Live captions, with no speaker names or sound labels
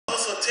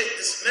take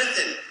this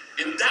method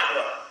in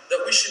da'wah,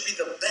 that we should be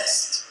the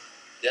best.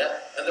 Yeah?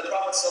 And the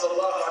Prophet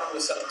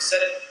ﷺ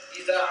said,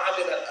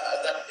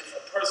 that if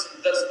a person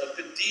does a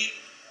good deed,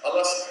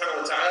 Allah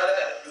subhanahu wa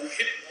ta'ala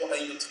yuhibbu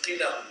an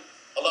yutqinahu.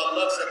 Allah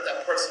loves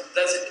that person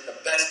does it in the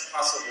best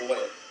possible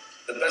way.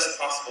 The best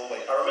possible way.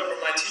 I remember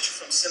my teacher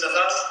from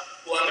Senegal,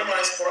 who I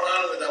memorized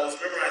Quran when I was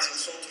memorizing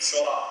Surah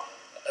Shura.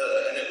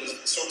 And it was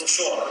Surah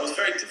Shura. It was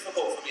very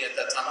difficult for me at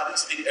that time. I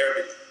didn't speak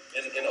Arabic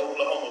in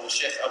Oklahoma with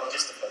Sheikh Abu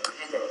Mustafa,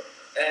 remember?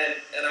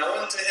 And I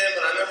went to him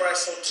and I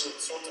memorized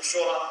Surah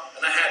Shura,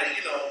 and I had it,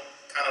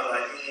 kind of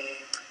like, you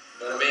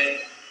know what I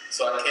mean?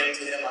 So I came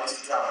to him. I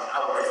used to drive an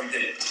hour every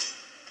day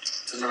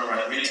to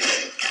memorize, read to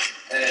him.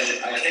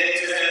 And I came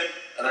to him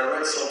and I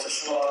read Surah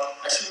Shura.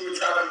 Actually, we were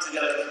traveling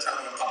together at that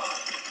time in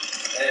college.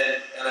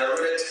 And I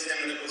read to him,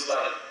 and it was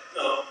like,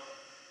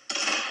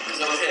 it was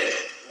okay.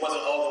 It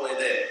wasn't all the way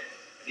there.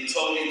 And he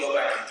told me to go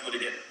back and do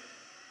it again.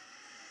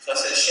 So I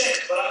said,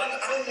 Sheikh, but I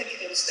didn't make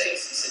any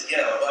mistakes. He said,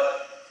 yeah,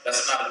 but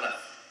that's not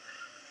enough.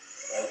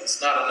 Right?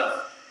 It's not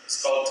enough.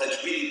 It's called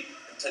tajweed.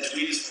 And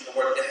tajweed is from the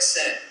word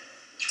ihsan.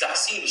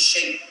 Tahseen is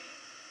shape.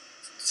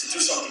 To do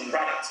something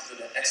right, to do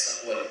it in an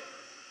excellent way.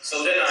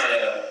 So then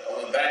I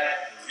went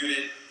back, reviewed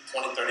it,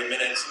 20, 30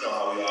 minutes. You know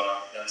how we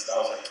are. I was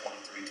like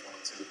 23,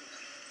 22.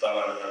 Thought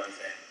I knew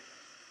everything.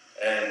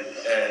 And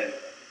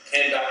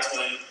came back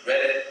to him, read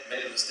it,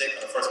 made a mistake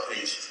on the first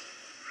page.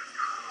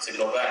 Said,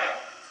 go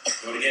back,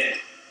 do it again.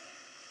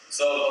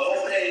 So the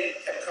whole day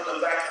kept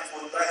coming back and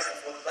forth, back and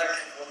forth, back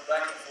and forth,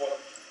 back and forth.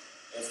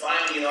 And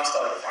finally, I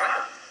started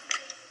crying.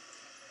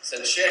 I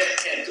said, Sheikh, I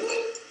can't do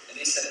it. And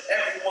he said,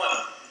 everyone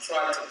who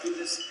tried to do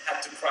this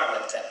had to cry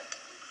like that.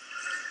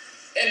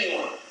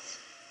 Anyone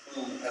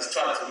who has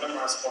tried to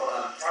memorize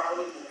Quran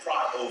properly will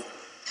cry over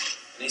it.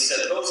 And he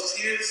said, those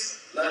tears,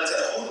 Allah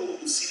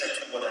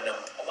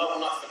will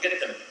not forget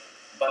them,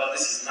 but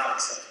this is not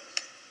acceptable.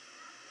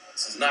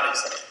 This is not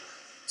acceptable.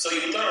 So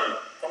you learn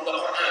from the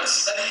Quran,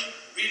 studying,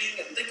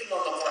 reading, and thinking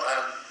on the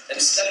Quran, and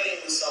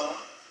studying with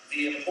someone,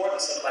 the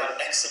importance of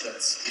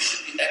excellence. We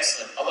should be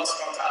excellent. Allah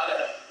subhanahu wa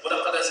ta'ala,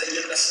 وَلَقَدْ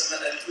زَيَّنَّا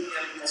السَّمَاءَ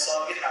الدُّنْيَا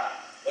بِمَصَابِيحَ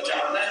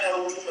وَجَعَلْنَاهَا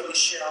رُجُومًا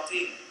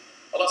لِلشَّيَاطِينِ.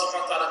 Allah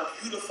subhanahu wa ta'ala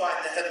beautified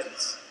the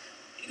heavens.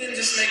 He didn't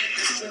just make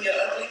this dunya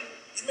ugly,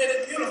 He made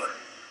it beautiful.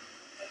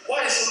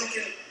 Why? So we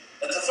can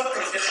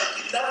نتفكر في خلق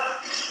الله,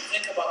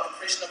 think about the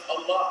creation of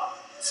Allah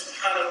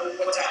subhanahu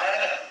wa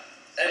ta'ala,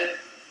 and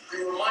be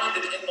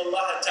reminded in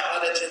Allah